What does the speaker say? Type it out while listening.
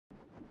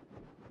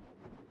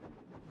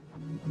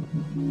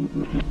Fazz,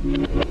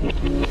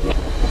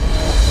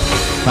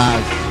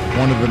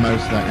 one of the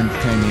most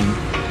entertaining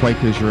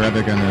Quakers you're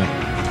ever going to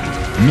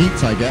meet,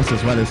 I guess,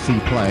 as well as see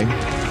play.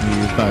 He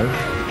is both.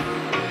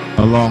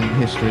 A long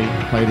history,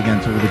 played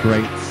against all the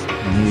greats,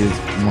 and he is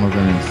one of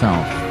them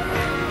himself.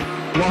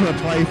 What a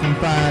play from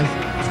Fazz.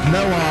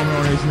 No armor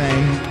on his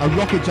name. A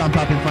rocket jump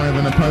up in front of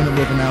an opponent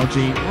with an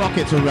LG.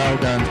 Rocket to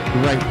railgun.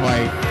 Great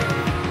play.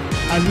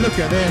 And look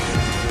at this.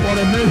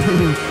 What a move.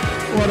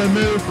 What a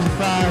move from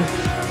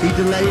Fazz. He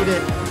delayed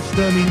it.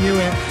 Sturmy knew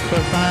it,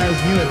 but Fazz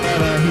knew it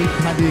better. He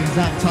had the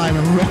exact time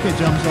and rocket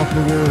jumps off the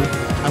wall.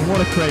 And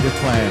what a creative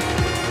player.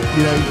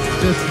 You know,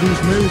 just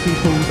these moves he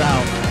pulls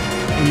out.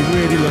 He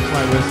really looks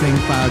like we're seeing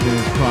Fazz in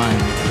his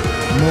prime.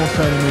 More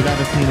so than we've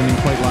ever seen him in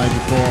Quake Live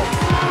before.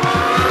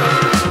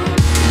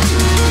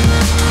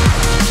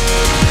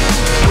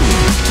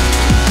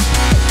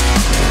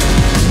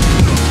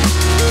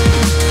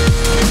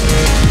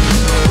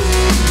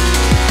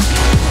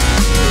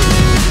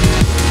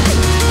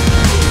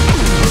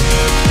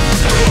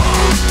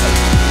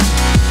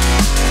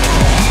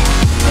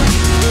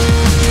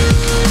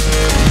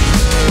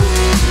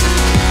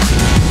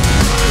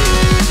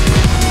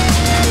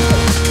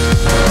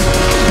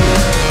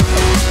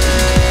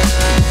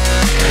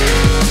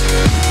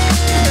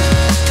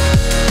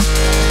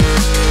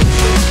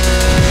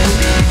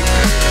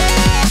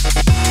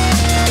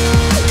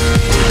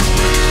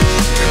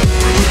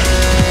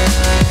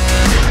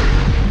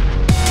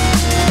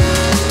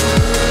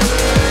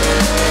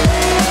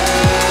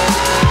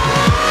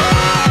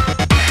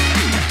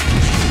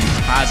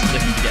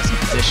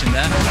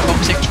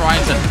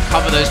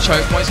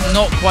 Choke points,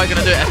 not quite going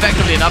to do it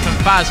effectively enough,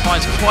 and Fazz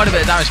finds quite a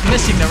bit of damage,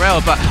 missing the rail,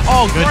 but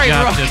oh, good great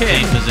job rocket! To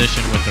be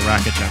position with the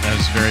rocket jump. That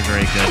was very,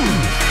 very good.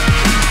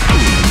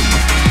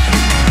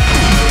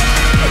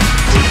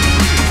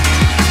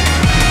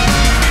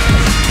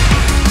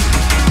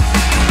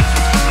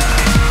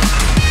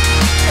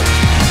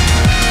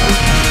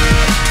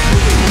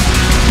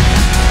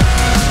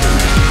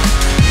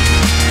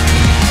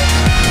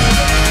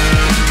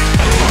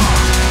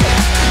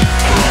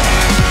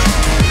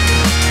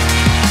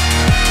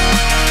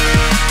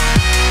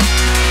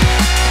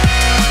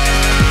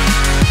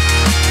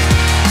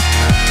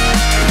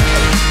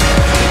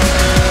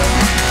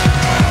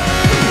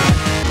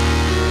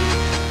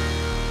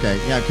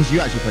 Yeah, because you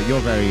actually play, you're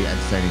very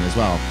entertaining as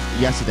well.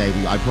 Yesterday,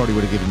 I probably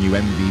would have given you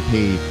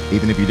MVP,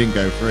 even if you didn't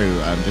go through,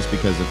 just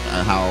because of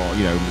how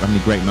many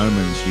great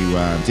moments you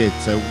did.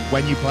 So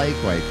when you play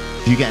Quake,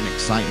 do you get an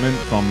excitement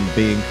from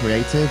being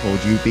creative, or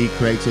do you be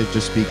creative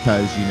just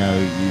because,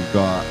 you've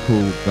got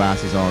cool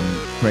glasses on,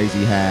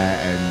 crazy hair,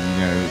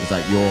 and, it's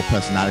like your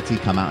personality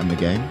come out in the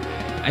game?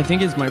 I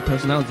think it's my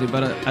personality,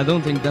 but I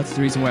don't think that's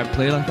the reason why I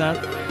play like that.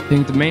 I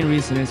think the main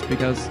reason is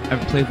because I've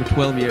played for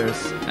 12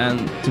 years,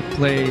 and to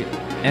play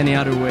any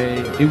other way,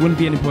 it wouldn't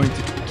be any point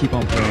to keep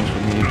on playing for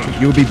me.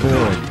 You would be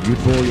bored.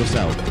 You'd bore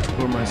yourself.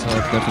 For myself,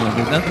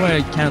 definitely. That's why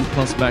I can't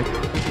pass back.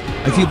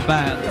 I feel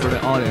bad for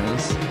the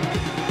audience.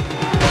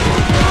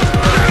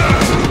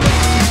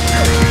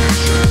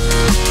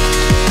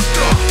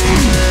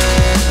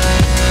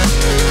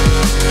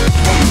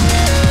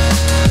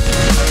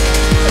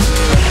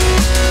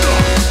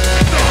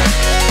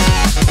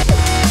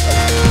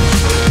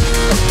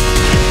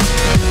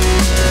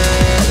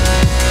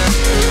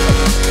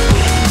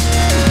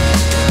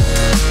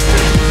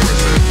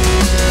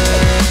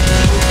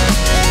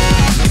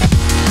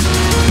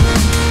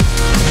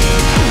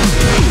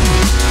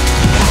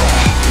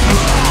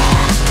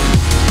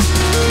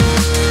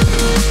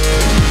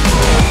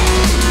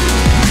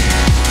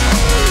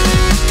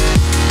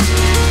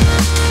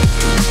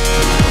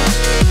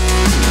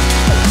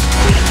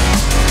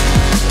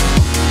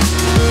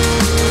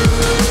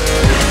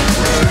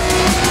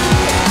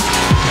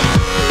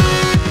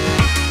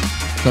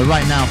 So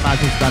right now,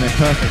 Fazz has done it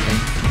perfectly.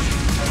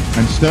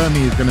 And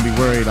Sturmy is going to be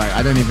worried.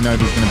 I don't even know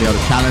if he's going to be able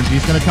to challenge.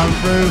 He's going to come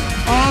through.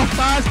 Oh,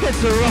 Fazz gets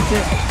a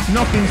rocket,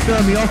 knocking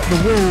Sturmy off the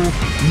wall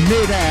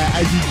mid-air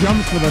as he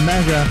jumps for the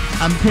measure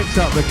and picks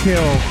up the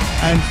kill.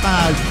 And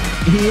Fazz,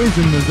 he is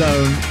in the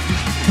zone.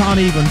 Can't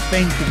even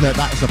think that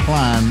that's a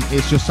plan.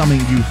 It's just something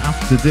you have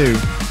to do.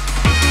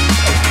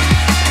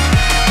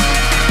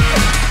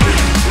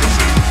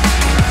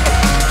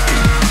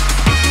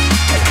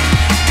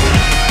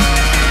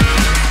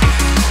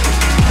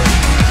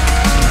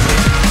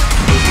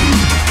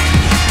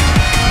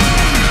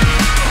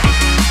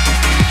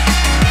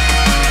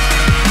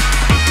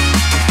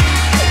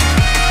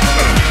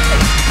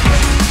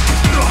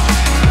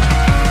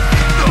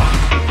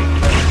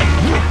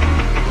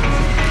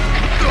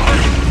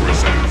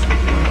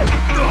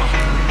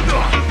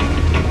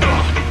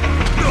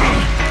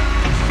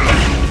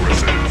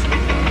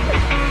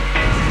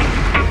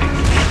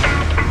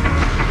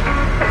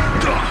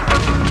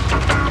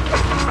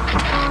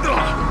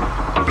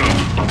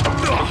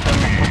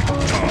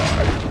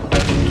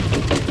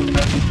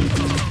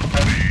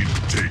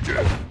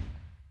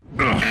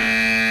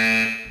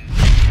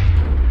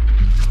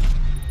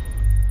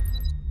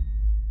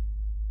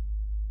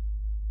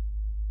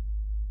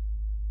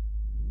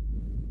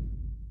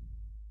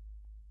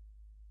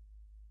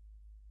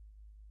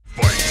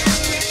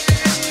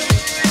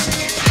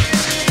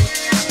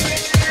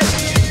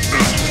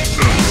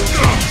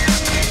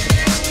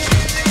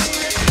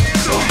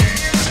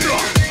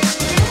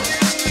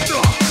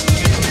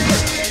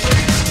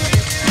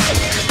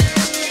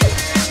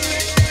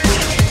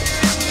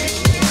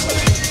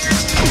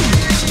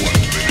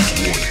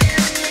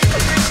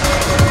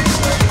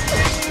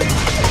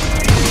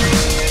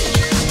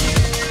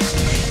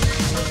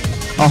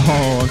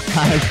 Oh,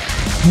 Fazz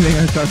hitting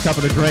a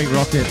couple of great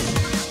rockets.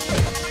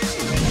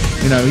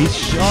 You know,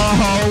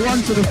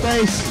 one to the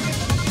face.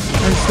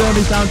 And still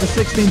he's down to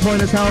 16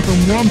 pointers health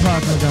and one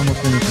partner gun will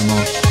finish him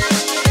off.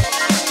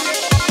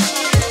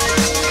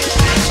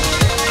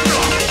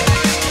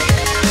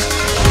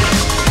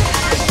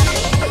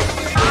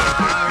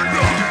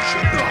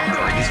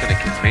 He's going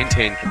to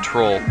maintain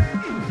control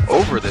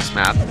over this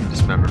map,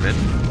 Dismemberment.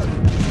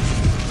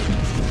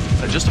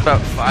 Just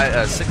about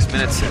 6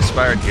 minutes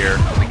expired here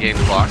on the game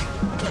clock.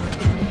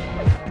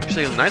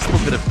 Actually, a nice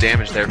little bit of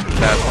damage there from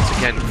Fazz. Once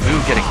again, Vu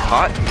getting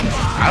caught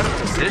out of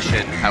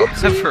position.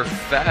 However,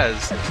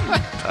 Fazz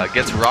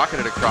gets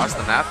rocketed across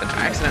the map and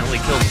accidentally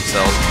kills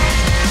himself.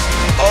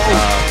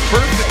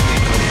 Perfectly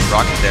placed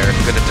rocket there.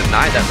 Going to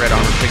deny that red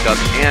armor pickup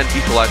and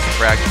equalize the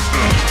frag.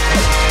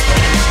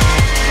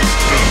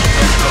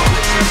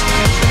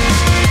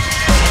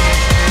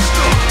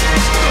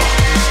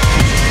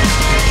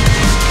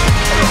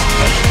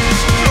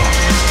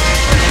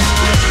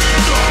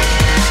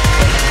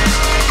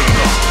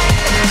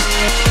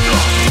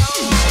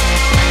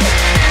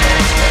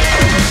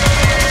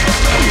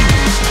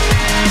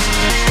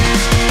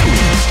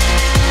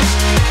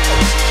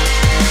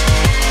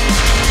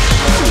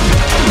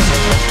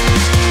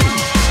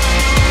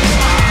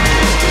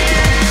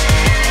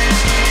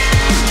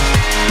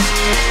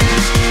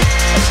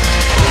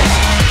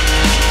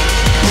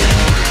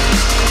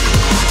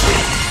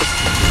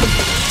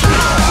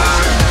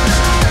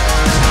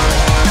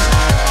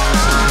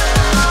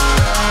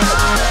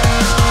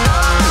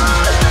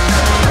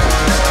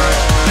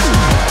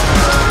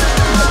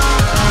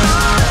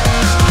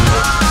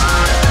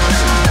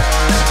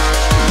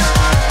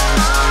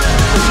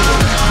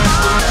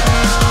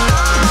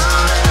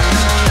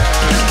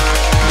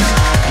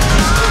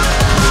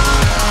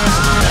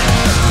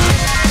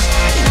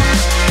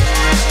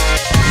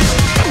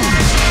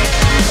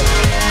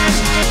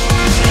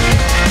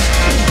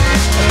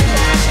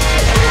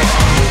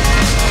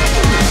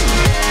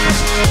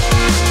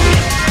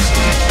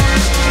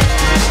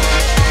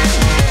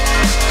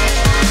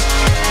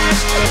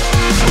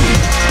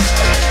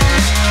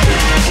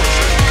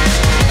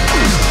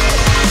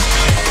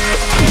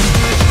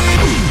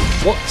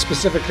 What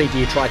specifically do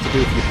you try to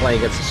do if you play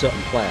against a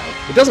certain player?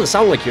 It doesn't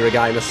sound like you're a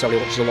guy necessarily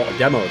watches a lot of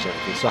demos or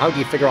anything, so how do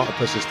you figure out a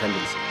person's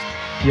tendencies?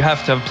 You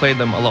have to have played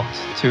them a lot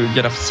to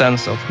get a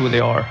sense of who they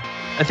are.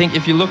 I think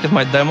if you look at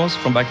my demos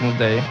from back in the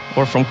day,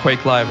 or from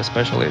Quake Live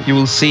especially, you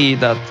will see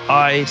that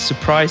I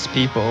surprise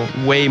people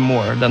way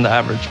more than the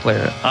average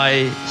player.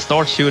 I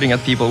start shooting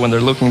at people when they're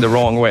looking the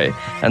wrong way,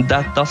 and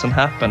that doesn't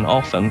happen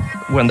often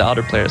when the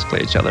other players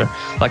play each other.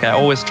 Like, I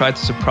always try to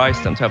surprise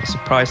them, to have a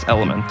surprise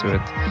element to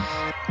it.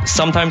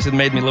 Sometimes it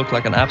made me look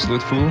like an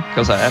absolute fool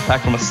because I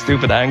attacked from a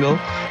stupid angle,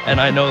 and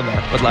I know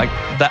that, but like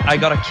that, I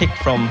got a kick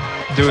from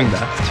doing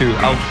that, to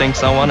outthink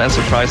someone and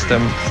surprise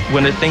them.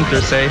 When they think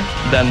they're safe,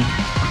 then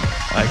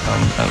I come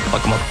and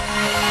fuck them up.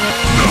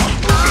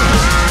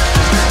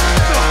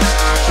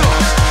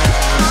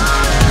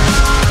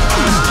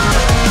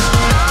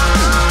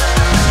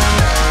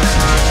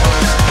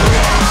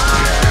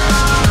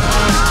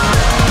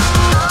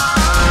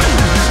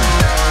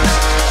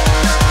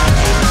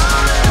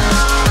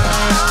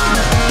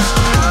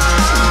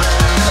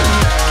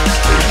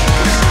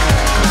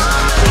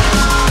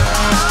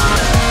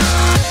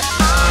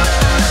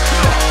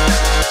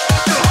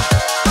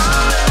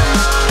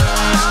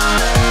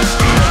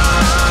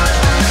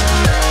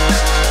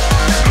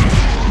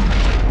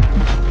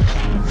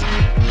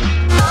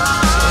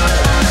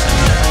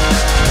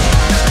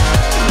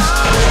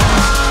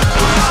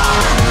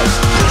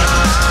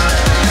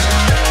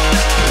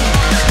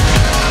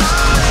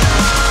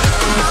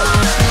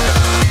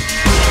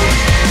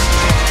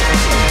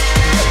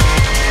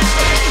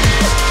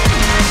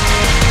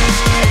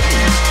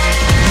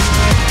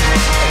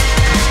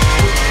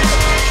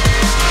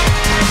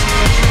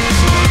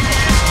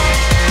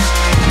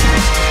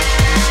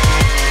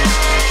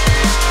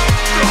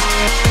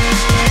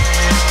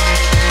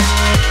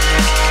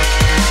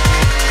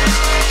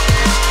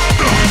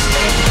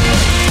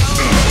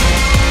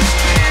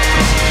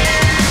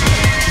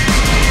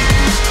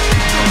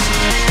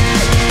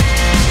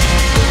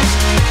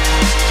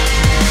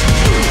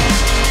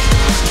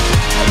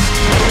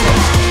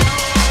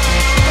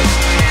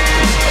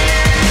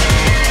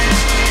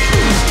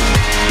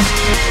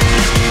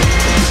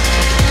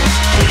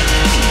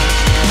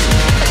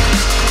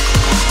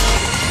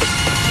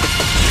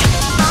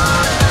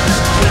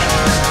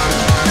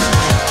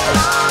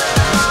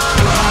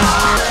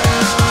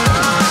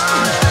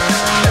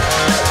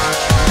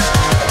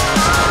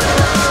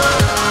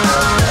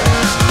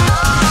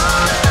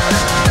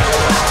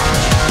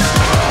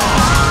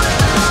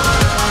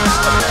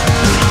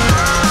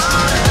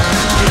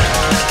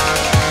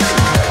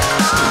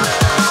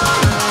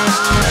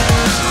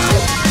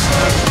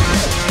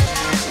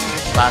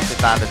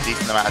 Landed a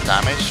decent amount of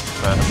damage,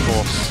 but of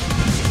course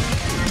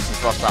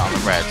he's lost out on the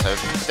red, so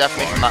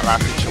definitely from that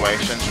last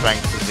situation,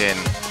 Strength is in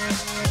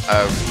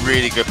a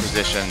really good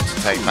position to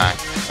take back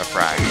a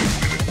frag.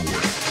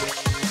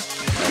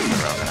 There's the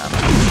relevant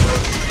ammo.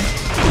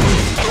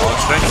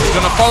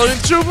 going to follow him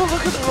through, but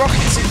look at the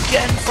rockets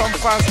again from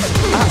Fazz.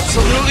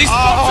 Absolutely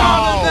spot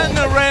on, and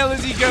then the rail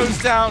as he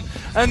goes down.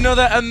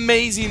 Another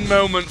amazing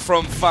moment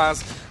from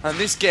Fazz. And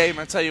this game,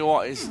 I tell you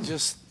what, is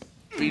just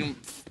been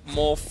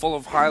more full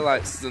of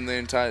highlights than the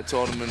entire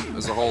tournament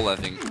as a whole, I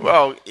think.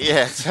 Well,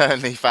 yeah,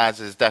 certainly Fazz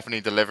is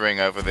definitely delivering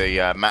over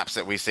the maps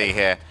that we see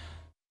here.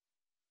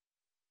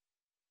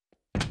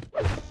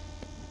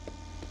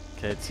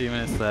 Okay, 2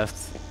 minutes left.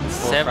 4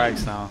 7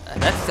 frags now.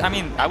 That's, I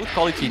mean, I would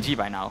call it GG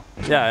by now.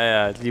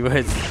 Yeah, you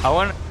would.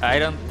 I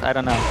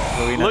don't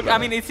know. Look, I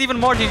mean, it's even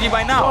more GG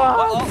by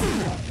now.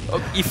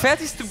 If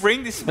Fazz is to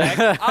bring this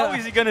back, how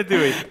is he gonna do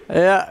it?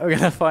 Yeah, we're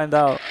gonna find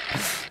out.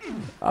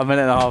 A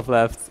minute and a half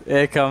left.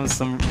 Here comes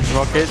some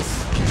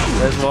rockets.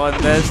 There's one,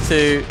 there's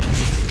two.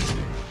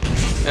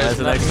 There's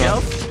the next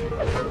one.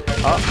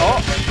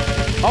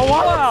 Oh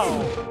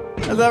wow!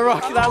 And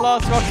that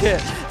last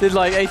rocket did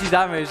like 80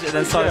 damage, and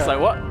then Simon's like,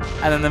 what?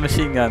 And then the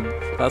machine gun.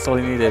 That's all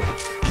he needed.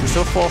 There's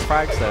still 4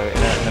 frags though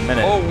in a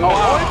minute. Oh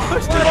wow! He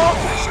pushed him off!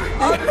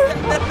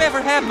 That never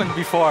happened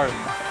before.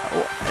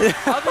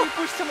 How do you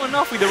push someone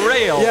off with a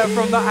rail? Yeah,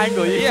 from that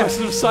angle, you push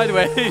them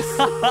sideways.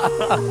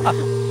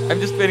 I'm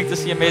just waiting to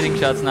see amazing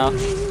shots now.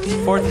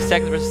 40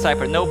 seconds versus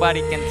Cypher.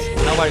 Nobody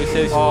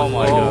says. Oh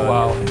my god!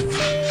 Wow!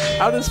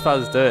 How does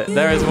Fazz do it?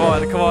 There is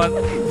one. Come on.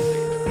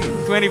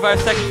 25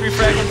 seconds, 3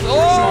 frags.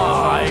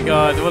 Oh my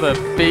god! What a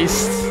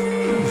beast!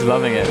 He's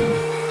loving it.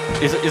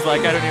 It's like,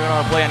 I don't even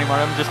want to play anymore.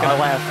 I'm just gonna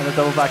laugh. And a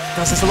double back.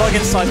 Does this a lot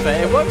against Cypher?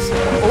 It works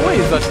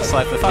always versus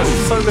Cypher. Fazz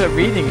is so good at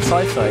reading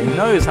Cypher. He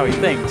knows how he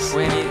thinks.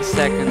 20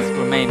 seconds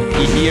remaining.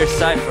 He hears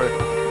Cypher.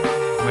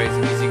 Wait,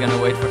 is he gonna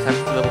wait for Cypher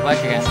to double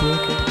back again?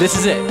 This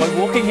is it. By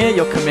walking here,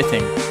 you're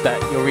committing that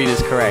your read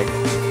is correct,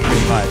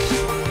 pretty much.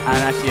 And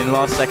actually, in the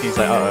last second, he's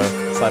like, uh-oh,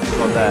 Cypher's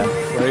not there.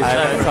 Where is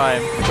Cypher?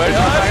 Time. Where is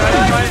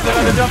Cypher? They're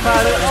gonna jump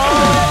at it.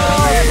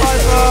 Oh,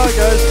 Cypher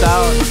goes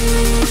down.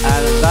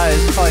 And that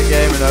is tight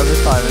game in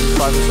overtime, and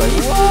Cypher's like,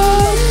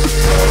 what?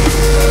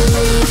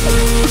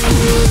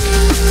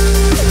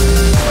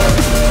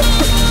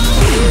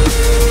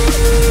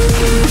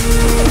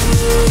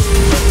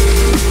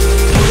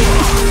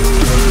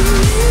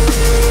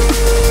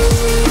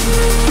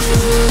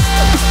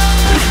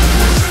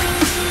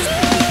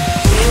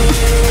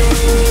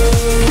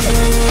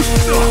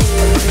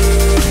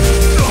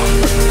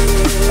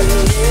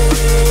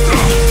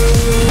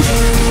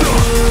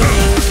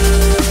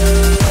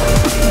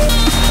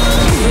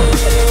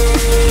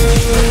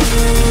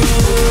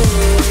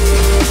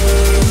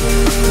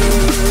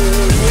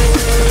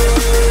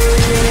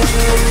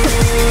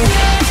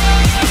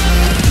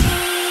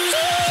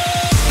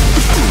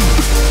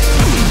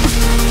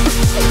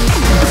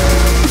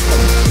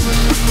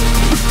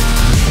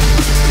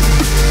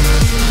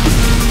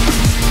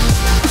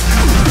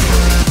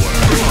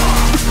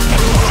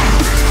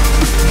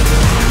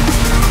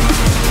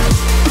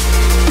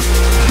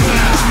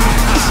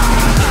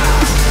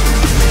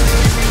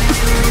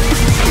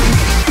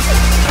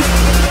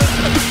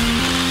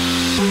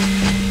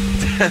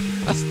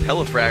 That's a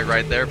hella frag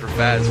right there for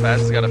Fazz.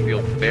 Fazz has got to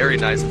feel very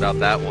nice about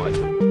that one.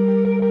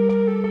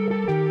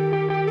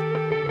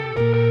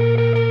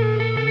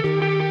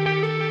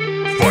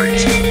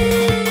 Fight!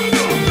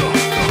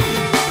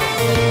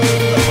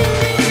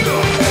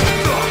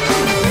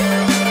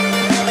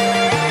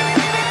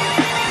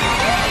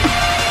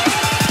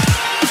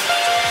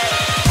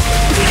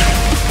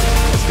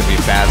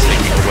 Fazz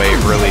taking away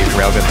early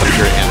railgun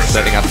temperature and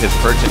setting up his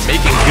perch and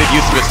making good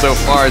use of it so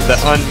far. The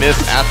unmiss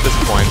at this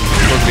point is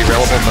supposed to be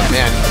relevant, but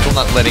man, he's still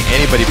not letting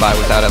anybody by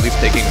without at least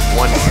taking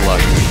one slug.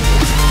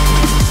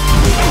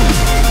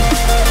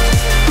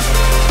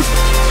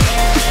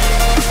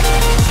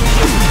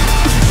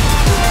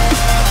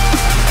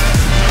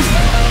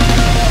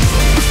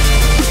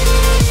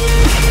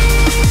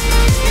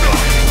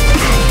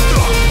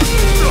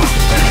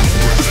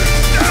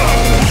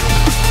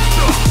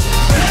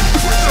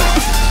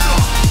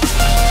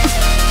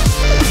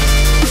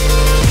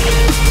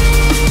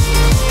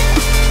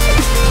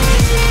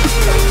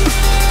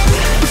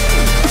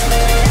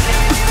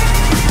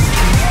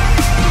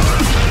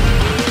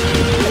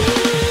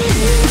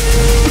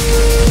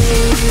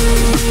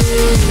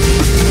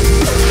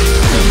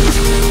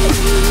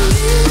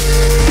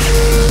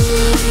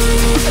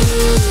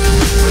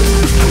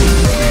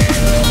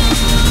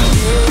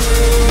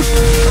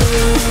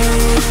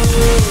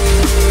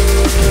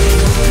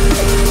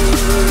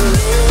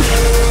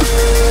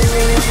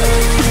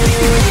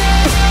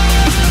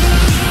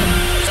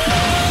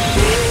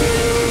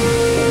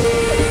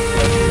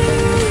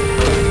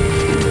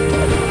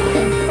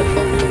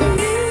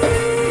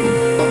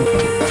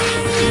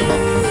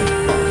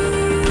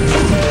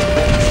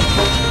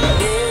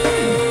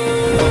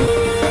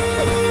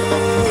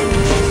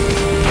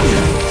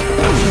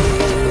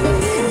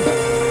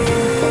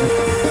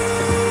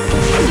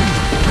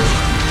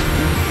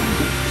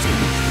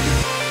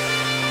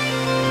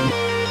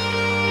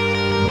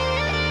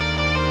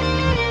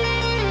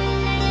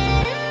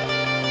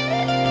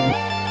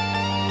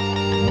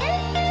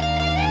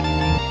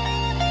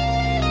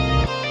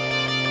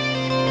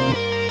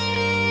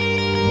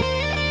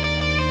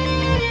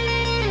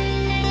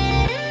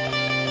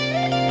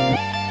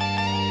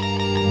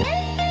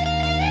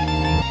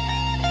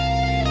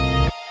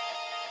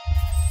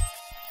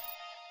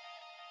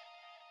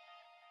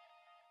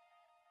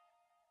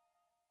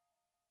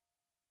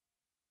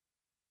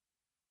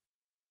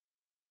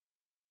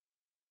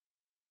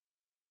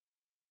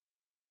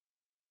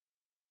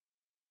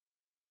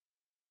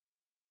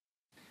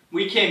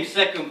 We came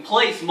second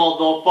place,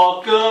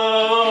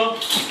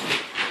 motherfucker!